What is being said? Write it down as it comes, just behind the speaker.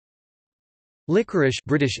Liquorice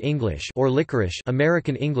British English or licorice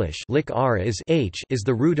American English Liquorice is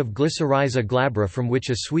the root of Glycyrrhiza glabra from which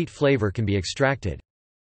a sweet flavor can be extracted.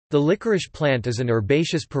 The licorice plant is an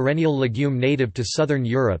herbaceous perennial legume native to southern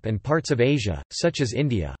Europe and parts of Asia, such as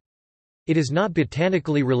India. It is not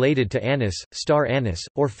botanically related to anise, star anise,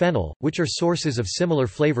 or fennel, which are sources of similar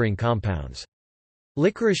flavoring compounds.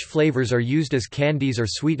 Licorice flavors are used as candies or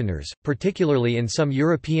sweeteners, particularly in some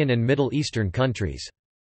European and Middle Eastern countries.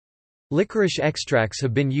 Licorice extracts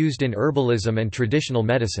have been used in herbalism and traditional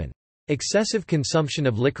medicine. Excessive consumption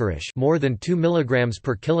of licorice, more than 2 mg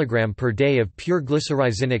per kilogram per day of pure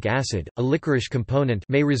glycyrrhizinic acid, a licorice component,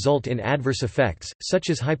 may result in adverse effects, such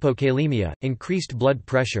as hypokalemia, increased blood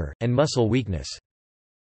pressure, and muscle weakness.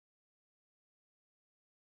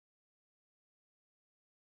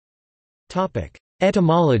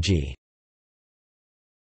 Etymology.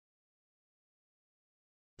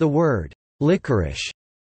 The word licorice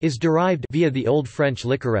is derived via the Old French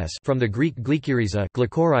liquoresse from the Greek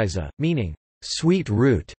Glycyrrhiza, meaning sweet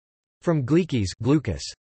root, from glycis glucus,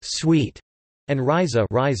 sweet, and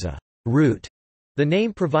rhiza root, the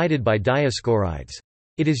name provided by Dioscorides.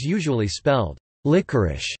 It is usually spelled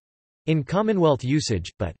licorice in Commonwealth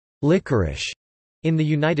usage, but licorice in the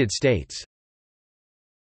United States.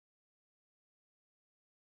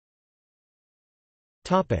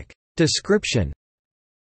 Description.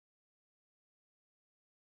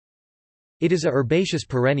 It is a herbaceous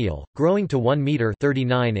perennial, growing to 1 meter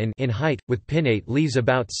 (39 in) height, with pinnate leaves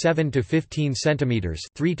about 7 to 15 centimeters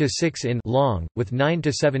 (3 to 6 in) long, with 9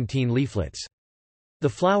 to 17 leaflets. The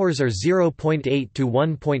flowers are 0.8 to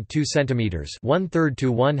 1.2 centimeters (1/3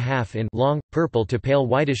 to 1/2 in) long, purple to pale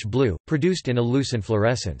whitish blue, produced in a loose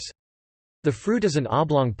inflorescence. The fruit is an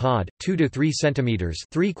oblong pod, 2 to 3 centimeters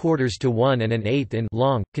 (3/4 to 1 1/8 in)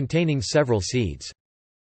 long, containing several seeds.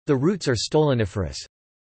 The roots are stoloniferous.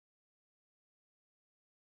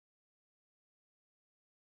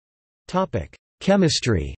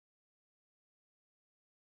 Chemistry.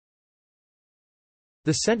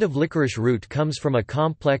 The scent of licorice root comes from a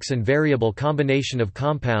complex and variable combination of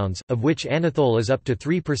compounds, of which anethole is up to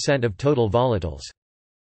 3% of total volatiles.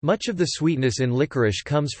 Much of the sweetness in licorice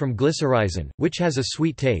comes from glycyrrhizin, which has a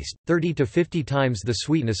sweet taste, 30 to 50 times the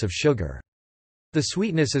sweetness of sugar. The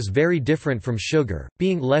sweetness is very different from sugar,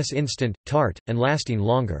 being less instant, tart, and lasting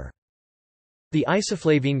longer. The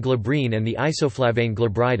isoflavine glabrine and the isoflavane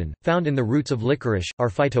glabridin, found in the roots of licorice, are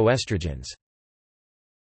phytoestrogens.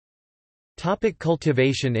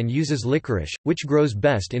 Cultivation and uses. Licorice, which grows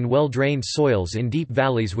best in well-drained soils in deep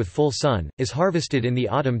valleys with full sun, is harvested in the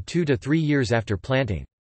autumn 2 to 3 years after planting.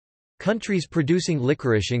 Countries producing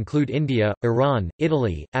licorice include India, Iran,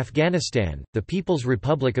 Italy, Afghanistan, the People's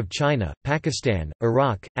Republic of China, Pakistan,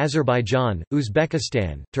 Iraq, Azerbaijan,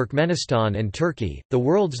 Uzbekistan, Turkmenistan, and Turkey. The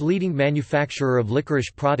world's leading manufacturer of licorice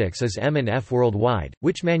products is M&F Worldwide,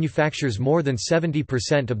 which manufactures more than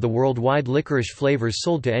 70% of the worldwide licorice flavors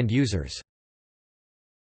sold to end users.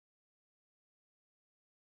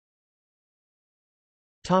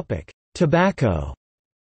 Tobacco.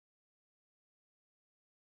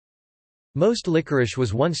 Most licorice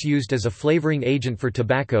was once used as a flavoring agent for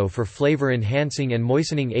tobacco for flavor-enhancing and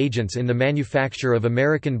moistening agents in the manufacture of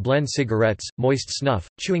American blend cigarettes, moist snuff,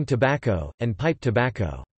 chewing tobacco, and pipe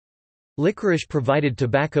tobacco. Licorice provided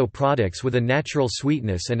tobacco products with a natural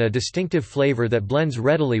sweetness and a distinctive flavor that blends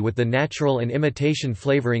readily with the natural and imitation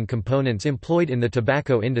flavoring components employed in the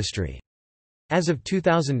tobacco industry. As of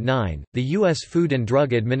 2009, the U.S. Food and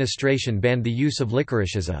Drug Administration banned the use of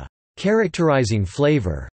licorice as a characterizing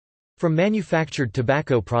flavor from manufactured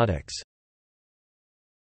tobacco products.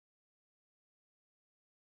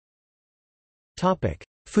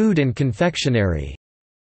 Food and confectionery.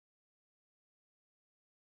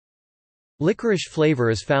 Licorice flavor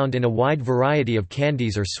is found in a wide variety of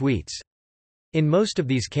candies or sweets. In most of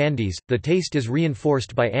these candies, the taste is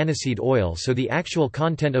reinforced by aniseed oil, so the actual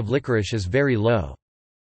content of licorice is very low.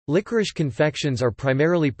 Licorice confections are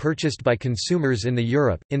primarily purchased by consumers in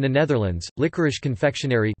Europe. In the Netherlands, licorice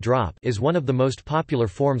confectionery drop is one of the most popular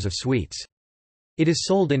forms of sweets. It is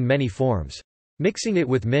sold in many forms. Mixing it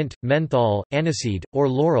with mint, menthol, aniseed, or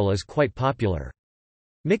laurel is quite popular.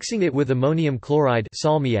 Mixing it with ammonium chloride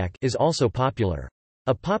salmiak is also popular.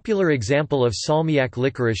 A popular example of salmiak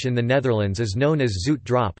licorice in the Netherlands is known as zoet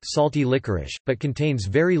drop, salty licorice, but contains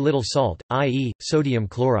very little salt, i.e., sodium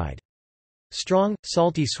chloride. Strong,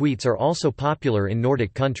 salty sweets are also popular in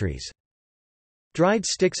Nordic countries. Dried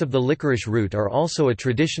sticks of the licorice root are also a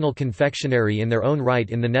traditional confectionery in their own right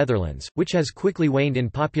in the Netherlands, which has quickly waned in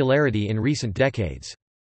popularity in recent decades.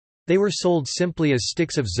 They were sold simply as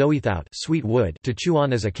sticks of zoethout, sweet wood, to chew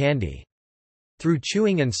on as a candy. Through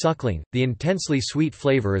chewing and suckling, the intensely sweet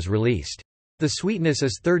flavor is released. The sweetness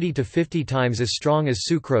is 30 to 50 times as strong as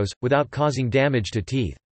sucrose, without causing damage to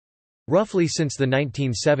teeth. Roughly since the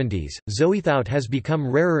 1970s, zoethout has become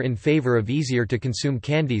rarer in favor of easier-to-consume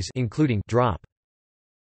candies including drop.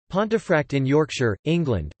 Pontefract in Yorkshire,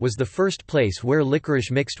 England, was the first place where licorice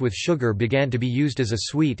mixed with sugar began to be used as a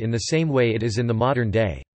sweet in the same way it is in the modern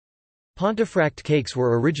day. Pontefract cakes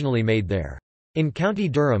were originally made there. In County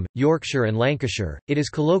Durham, Yorkshire and Lancashire, it is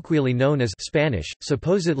colloquially known as Spanish,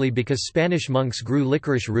 supposedly because Spanish monks grew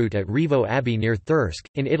licorice root at Revo Abbey near Thirsk.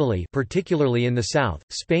 In Italy, particularly in the south,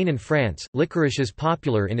 Spain and France, licorice is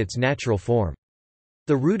popular in its natural form.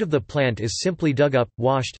 The root of the plant is simply dug up,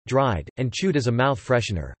 washed, dried, and chewed as a mouth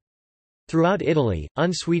freshener. Throughout Italy,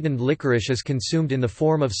 unsweetened licorice is consumed in the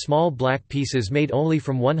form of small black pieces made only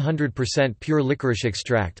from 100% pure licorice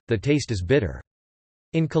extract. The taste is bitter.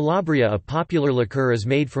 In Calabria, a popular liqueur is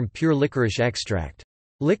made from pure licorice extract.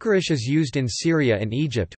 Licorice is used in Syria and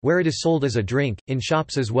Egypt, where it is sold as a drink, in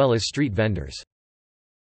shops as well as street vendors.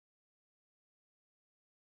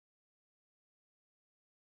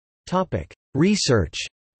 Research.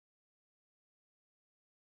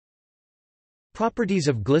 Properties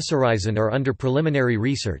of glycyrrhizin are under preliminary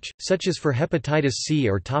research, such as for hepatitis C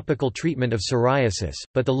or topical treatment of psoriasis,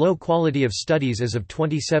 but the low quality of studies as of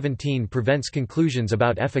 2017 prevents conclusions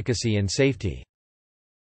about efficacy and safety.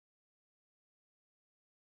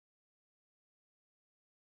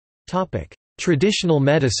 Traditional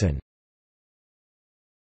medicine.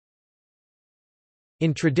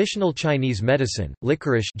 In traditional Chinese medicine,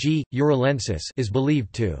 licorice G. urulensis is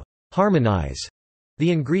believed to harmonize the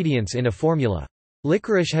ingredients in a formula.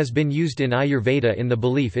 Licorice has been used in Ayurveda in the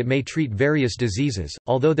belief it may treat various diseases,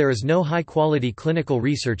 although there is no high-quality clinical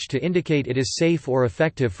research to indicate it is safe or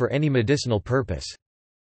effective for any medicinal purpose.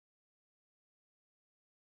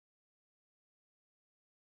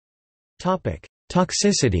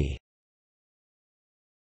 Toxicity.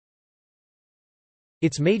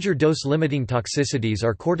 Its major dose-limiting toxicities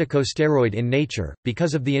are corticosteroid in nature,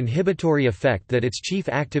 because of the inhibitory effect that its chief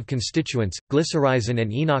active constituents, glycyrrhizin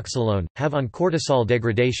and enoxolone, have on cortisol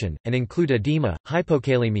degradation, and include edema,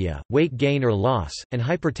 hypokalemia, weight gain or loss, and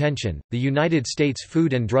hypertension. The United States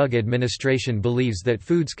Food and Drug Administration believes that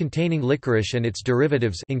foods containing licorice and its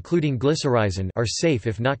derivatives, including glycyrrhizin, are safe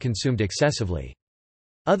if not consumed excessively.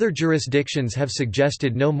 Other jurisdictions have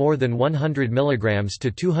suggested no more than 100 mg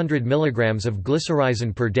to 200 mg of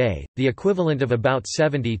glycyrrhizin per day, the equivalent of about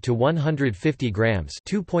 70 to 150 grams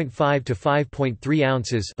 (2.5 to 5.3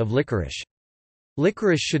 ounces) of licorice.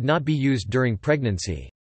 Licorice should not be used during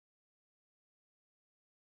pregnancy.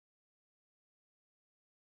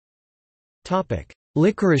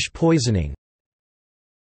 Licorice poisoning.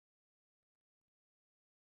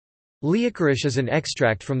 Liquorice is an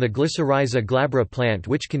extract from the Glycyrrhiza glabra plant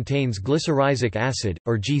which contains glycyrrhizic acid,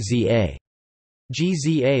 or GZA.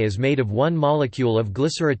 GZA is made of one molecule of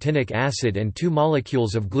glycyrrhetinic acid and two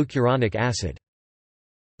molecules of glucuronic acid.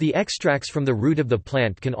 The extracts from the root of the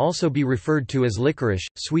plant can also be referred to as licorice,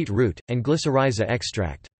 sweet root, and Glycyrrhiza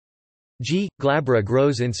extract. G. glabra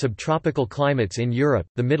grows in subtropical climates in Europe,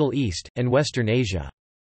 the Middle East, and Western Asia.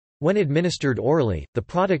 When administered orally, the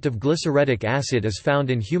product of glycyrrhetic acid is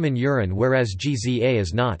found in human urine whereas GZA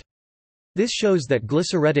is not. This shows that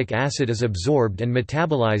glycyrrhetic acid is absorbed and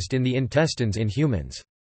metabolized in the intestines in humans.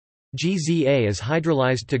 GZA is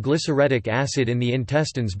hydrolyzed to glycyrrhetic acid in the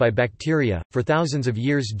intestines by bacteria. For thousands of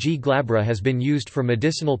years, G. glabra has been used for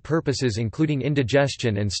medicinal purposes including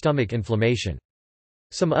indigestion and stomach inflammation.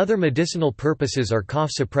 Some other medicinal purposes are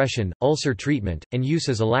cough suppression, ulcer treatment, and use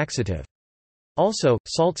as a laxative. Also,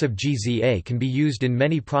 salts of GZA can be used in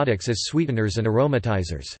many products as sweeteners and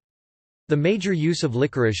aromatizers. The major use of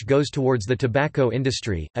licorice goes towards the tobacco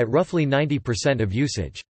industry, at roughly 90% of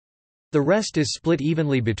usage. The rest is split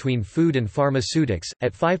evenly between food and pharmaceutics,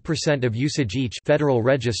 at 5% of usage each. Federal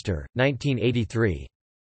Register, 1983.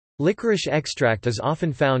 Licorice extract is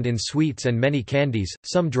often found in sweets and many candies,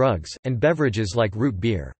 some drugs, and beverages like root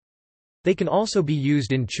beer. They can also be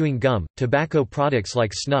used in chewing gum, tobacco products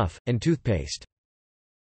like snuff, and toothpaste.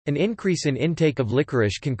 An increase in intake of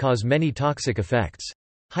licorice can cause many toxic effects.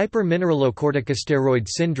 Hypermineralocorticosteroid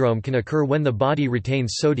syndrome can occur when the body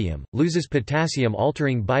retains sodium, loses potassium,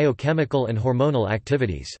 altering biochemical and hormonal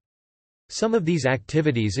activities. Some of these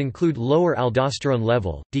activities include lower aldosterone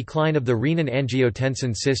level, decline of the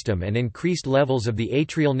renin-angiotensin system and increased levels of the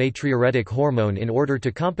atrial natriuretic hormone in order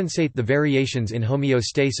to compensate the variations in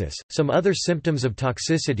homeostasis. Some other symptoms of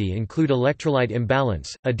toxicity include electrolyte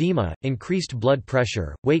imbalance, edema, increased blood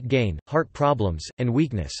pressure, weight gain, heart problems, and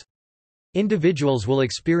weakness. Individuals will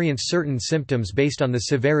experience certain symptoms based on the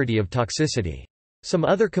severity of toxicity. Some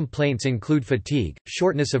other complaints include fatigue,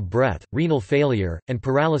 shortness of breath, renal failure, and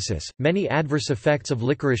paralysis. Many adverse effects of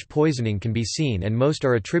licorice poisoning can be seen, and most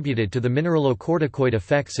are attributed to the mineralocorticoid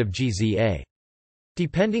effects of GZA.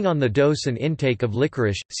 Depending on the dose and intake of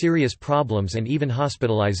licorice, serious problems and even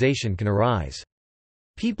hospitalization can arise.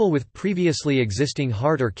 People with previously existing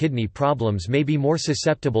heart or kidney problems may be more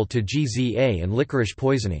susceptible to GZA and licorice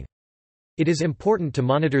poisoning. It is important to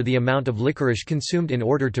monitor the amount of licorice consumed in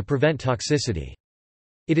order to prevent toxicity.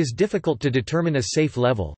 It is difficult to determine a safe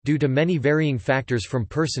level, due to many varying factors from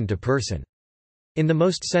person to person. In the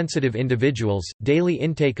most sensitive individuals, daily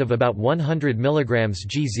intake of about 100 mg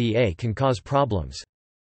GZA can cause problems.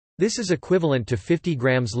 This is equivalent to 50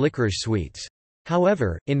 grams licorice sweets.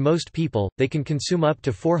 However, in most people, they can consume up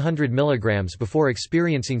to 400 mg before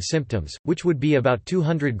experiencing symptoms, which would be about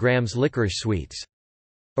 200 grams licorice sweets.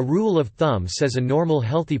 A rule of thumb says a normal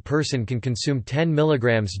healthy person can consume 10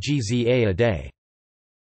 mg GZA a day.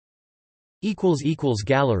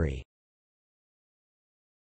 Gallery